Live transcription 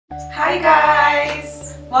Hi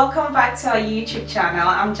guys! Welcome back to our YouTube channel.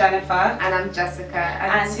 I'm Jennifer. And I'm Jessica.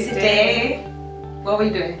 And today, what are we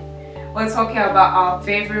doing? We're talking about our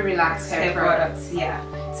favorite relaxed hair products. Yeah.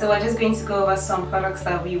 So we're just going to go over some products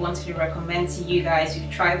that we wanted to recommend to you guys.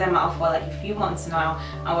 We've tried them out for like a few months now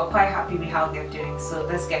and we're quite happy with how they're doing. So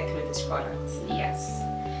let's get through these products. Yes.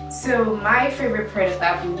 So my favorite product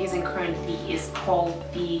that I've been using currently is called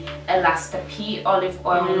the Elasta Pea Olive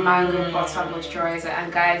Oil Mango Butter Moisturizer,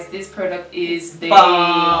 and guys, this product is big.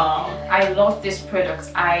 I love this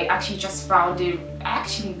product. I actually just found it.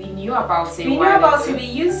 We knew about it. We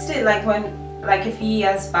used it like a few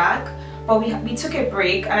years back, but we took a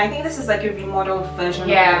break, and I think this is like a remodeled version of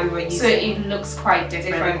what we were using. So it looks quite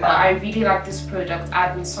different, but I really like this product.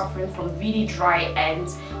 I've been suffering from really dry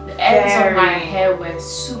ends. The ends of my hair were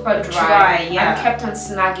super dry and kept on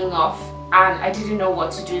snagging off, and I didn't know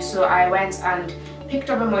what to do, so I went and picked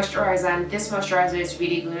up a moisturizer, and this moisturizer is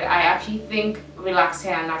really good. I actually think relaxed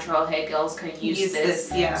hair and natural hair girls can use this.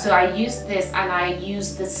 So I use this, and I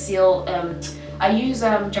use the seal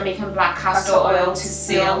Jamaican black castor oil to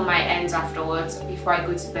seal my ends afterwards before I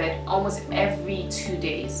go to bed, almost every 2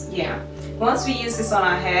 days. Once we use this on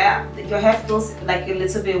our hair, your hair feels like a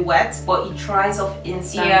little bit wet, but it dries off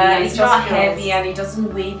instantly. It's not heavy and it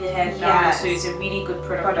doesn't weigh the hair down, so it's a really good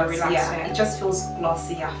product for relaxed hair. It just feels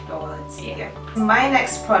glossy afterwards. My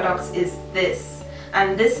next product is this,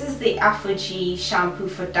 and this is the Aphogee shampoo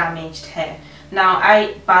for damaged hair. Now,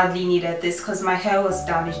 I badly needed this because my hair was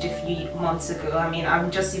damaged a few months ago. I mean, I'm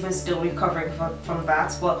just even still recovering from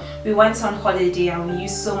that. But we went on holiday and we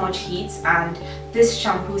used so much heat, and this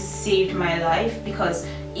shampoo saved my life because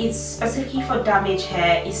it's specifically for damaged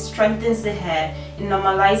hair. It strengthens the hair, it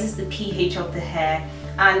normalizes the pH of the hair,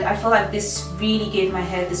 and I feel like this really gave my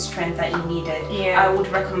hair the strength that it needed. I would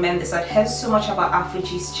recommend this. I've heard so much about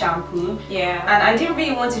Aphogee's shampoo, and I didn't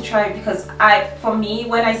really want to try it because for me,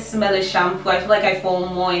 when I smell a shampoo, I feel like I fall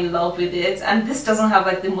more in love with it, and this doesn't have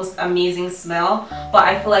like the most amazing smell, but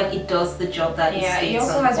I feel like it does the job that it states. It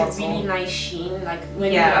also has a really nice sheen, like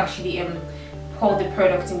when you actually pour the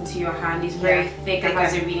product into your hand. It's very thick and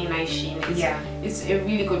has a really nice sheen. It's a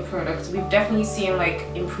really good product. We've definitely seen like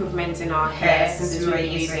improvements in our hair since we were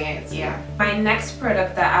using it. My next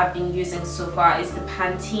product that I've been using so far is the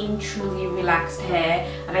Pantene Truly Relaxed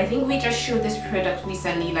Hair, and I think we just showed this product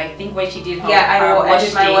recently, like I think when she did her I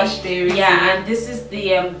did my wash day recently. And this is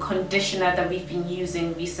the conditioner that we've been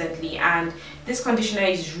using recently, and this conditioner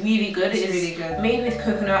is really good. It's really good. Made with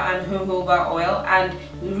coconut and jojoba oil, and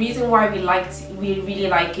the reason why we really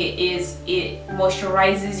like it is it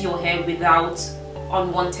moisturizes your hair without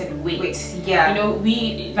unwanted weight. You know,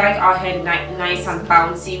 we like our hair nice and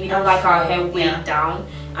bouncy. We don't like our hair weighed down,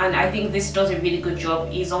 and I think this does a really good job.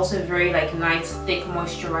 It's also very like nice thick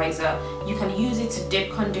moisturizer. You can use it to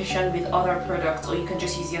dip condition with other products, or you can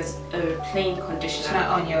just use it as a plain conditioner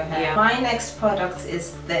on your hair. My next product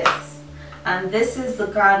is this, and this is the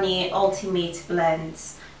Garnier Ultimate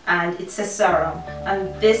Blends, and it's a serum,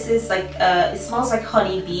 and this is like it smells like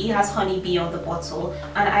honeybee. It has honeybee on the bottle,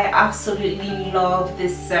 and I absolutely love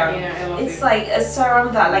this serum. It's like a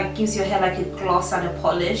serum that like gives your hair like a gloss and a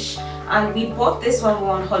polish, and we bought this when we were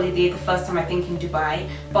on holiday the first time, I think in Dubai,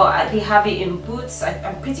 but they have it in Boots.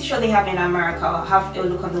 I'm pretty sure they have it in America. I'll have a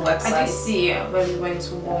look on the website. I did see it when we went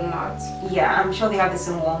to Walmart. I'm sure they have this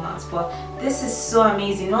in Walmart, but this is so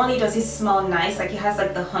amazing. Not only does it smell nice, like it has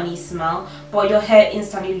like the honey smell, but your hair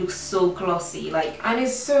instantly looks so glossy, and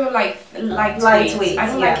it's so like lightweight. I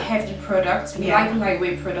don't like heavy products. We like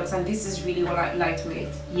lightweight products, and this is really lightweight.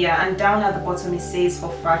 And down at the bottom it says for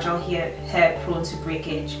fragile hair prone to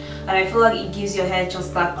breakage, and I feel like it gives your hair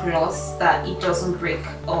just that gloss that it doesn't break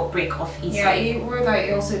off easily.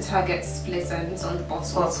 It also targets split ends on the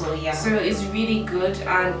bottle. So it's really good,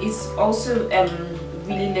 and it's also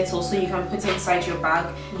really little, so you can put it inside your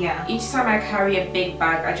bag. Each time I carry a big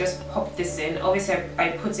bag, I just pop this in. Obviously I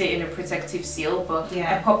put it in a protective seal, but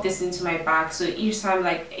I pop this into my bag, so each time,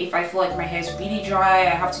 like if I feel like my hair is really dry,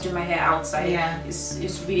 I have to do my hair outside.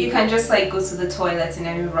 It's really you can just like go to the toilet in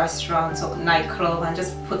any restaurant or nightclub and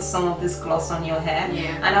just put some of this gloss on your hair.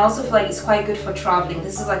 And I also feel like it's quite good for traveling.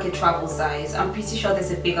 This is like a travel size. I'm pretty sure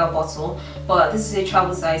there's a bigger bottle, but this is a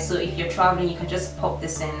travel size, so if you're traveling you can just pop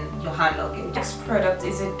this in your hand luggage. Next product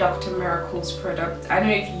is a Dr. Miracle's product. I don't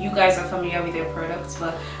know if you guys are familiar with their products,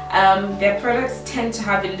 but their products tend to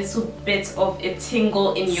have a little bit of a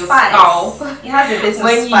tingle in your scalp. It has a bit of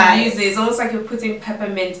when spice. You use it. It's almost like you're putting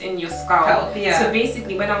peppermint in your scalp. So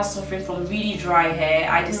basically, when I was suffering from really dry hair,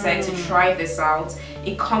 I decided to try this out.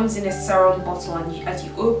 It comes in a serum bottle, and as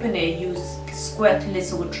you open it, you squirt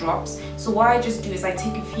little drops. So what I just do is I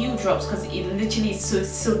take a few drops because it literally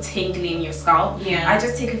is so tingly in your scalp. I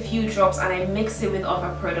just take a few drops and I mix it with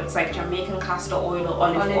other products like Jamaican castor oil or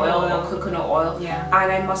olive oil or coconut oil,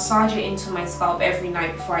 and I massage it into my scalp every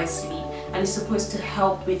night before I sleep. And it's supposed to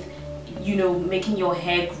help with, you know, making your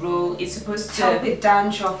hair grow. It's supposed to help with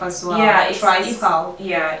dandruff as well. Dry scalp.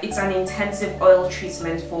 It's an intensive oil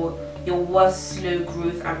treatment for your worst slow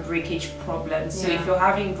growth and breakage problems. So if you're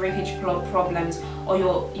having breakage problems or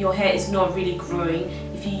your hair is not really growing,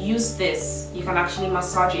 if you use this, you can actually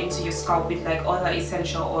massage it into your scalp with like other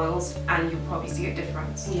essential oils, and you'll probably see a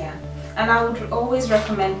difference. And I would always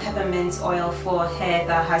recommend peppermint oil for hair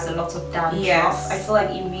that has a lot of dandruff. I feel like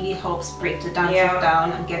it really helps break the dandruff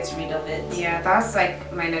down and gets rid of it. That's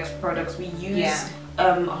like my next product. We use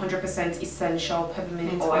 100% essential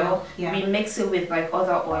peppermint oil. We mix it with like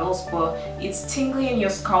other oils, but it's tingly in your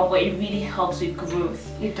scalp, but it really helps with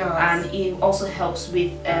growth. It does. And it also helps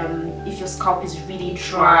with if your scalp is really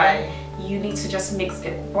dry, you need to just mix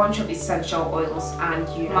a bunch of essential oils and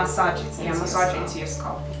you massage it into your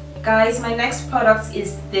scalp. Guys, my next product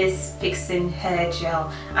is this fixing hair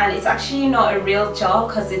gel, and it's actually not a real gel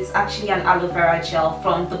because it's actually an aloe vera gel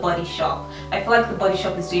from the Body Shop. I feel like the Body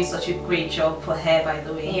Shop is doing such a great job for hair, by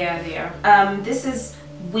the way. They are. This is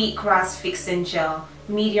Wheatgrass fixing gel,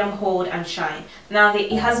 medium hold and shine. Now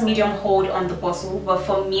it has medium hold on the bottle, but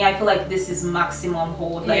for me I feel like this is maximum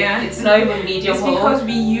hold. Like it's not even medium hold. It's because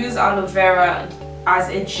we use aloe vera as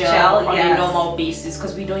a gel on a normal basis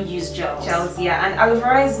because we don't use gels. And aloe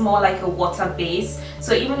vera is more like a water base,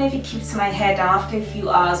 so even if it keeps my hair down after a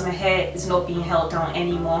few hours, my hair is not being held down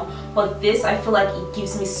anymore. But this, I feel like it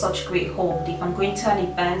gives me such great hold. If I'm going to an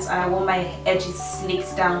event and I want my edges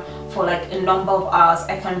slicked down for like a number of hours,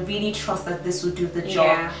 I can really trust that this will do the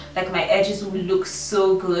job. Like my edges will look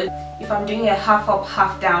so good. If I'm doing a half up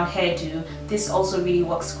half down hairdo, this also really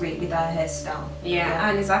works great with our hairstyle.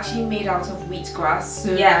 And it's actually made out of wheatgrass,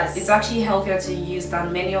 so it's actually healthier to use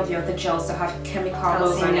than many of the other gels that have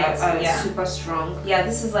chemicals and are super strong.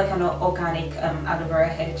 This is like an organic aloe vera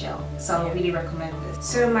hair gel, so I really recommend this.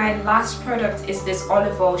 So my last product is this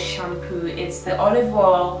olive oil shampoo. It's the olive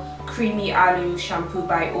oil creamy aloe shampoo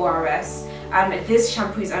by ORS, and this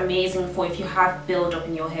shampoo is amazing for if you have build-up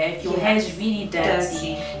in your hair, if your hair is really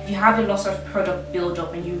dirty, if you have a lot of product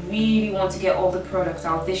build-up and you really want to get all the products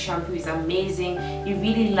out. This shampoo is amazing. It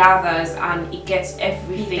really lathers and it gets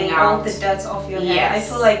everything out, all the dirt off your hair. I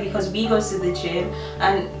feel like because we go to the gym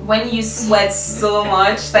and when you sweat so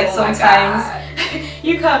much, like sometimes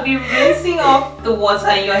you can be rinsing off the water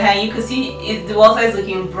in your hair, you can see the water is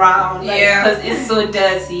looking brown, because it's so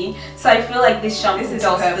dirty. So I feel like this shampoo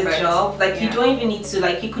does the job. Like you don't even need to,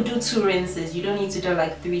 like, you could do 2 rinses. You don't need to do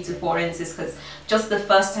like 3 to 4 rinses, because just the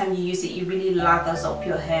first time you use it, it really lathers up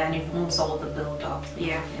your hair and it removes all the build-up.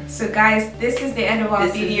 So guys, this is the end of our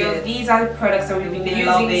video. These are the products that we've been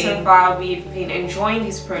using so far. We've been enjoying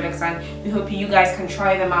these products and we hope you guys can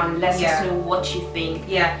try them out and let us know what you think.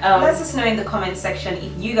 Let us know in the comment section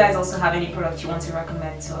if you guys also have any product you want to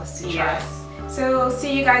recommend to us to try. So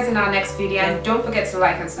see you guys in our next video, and don't forget to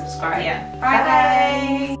like and subscribe.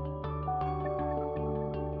 Bye guys.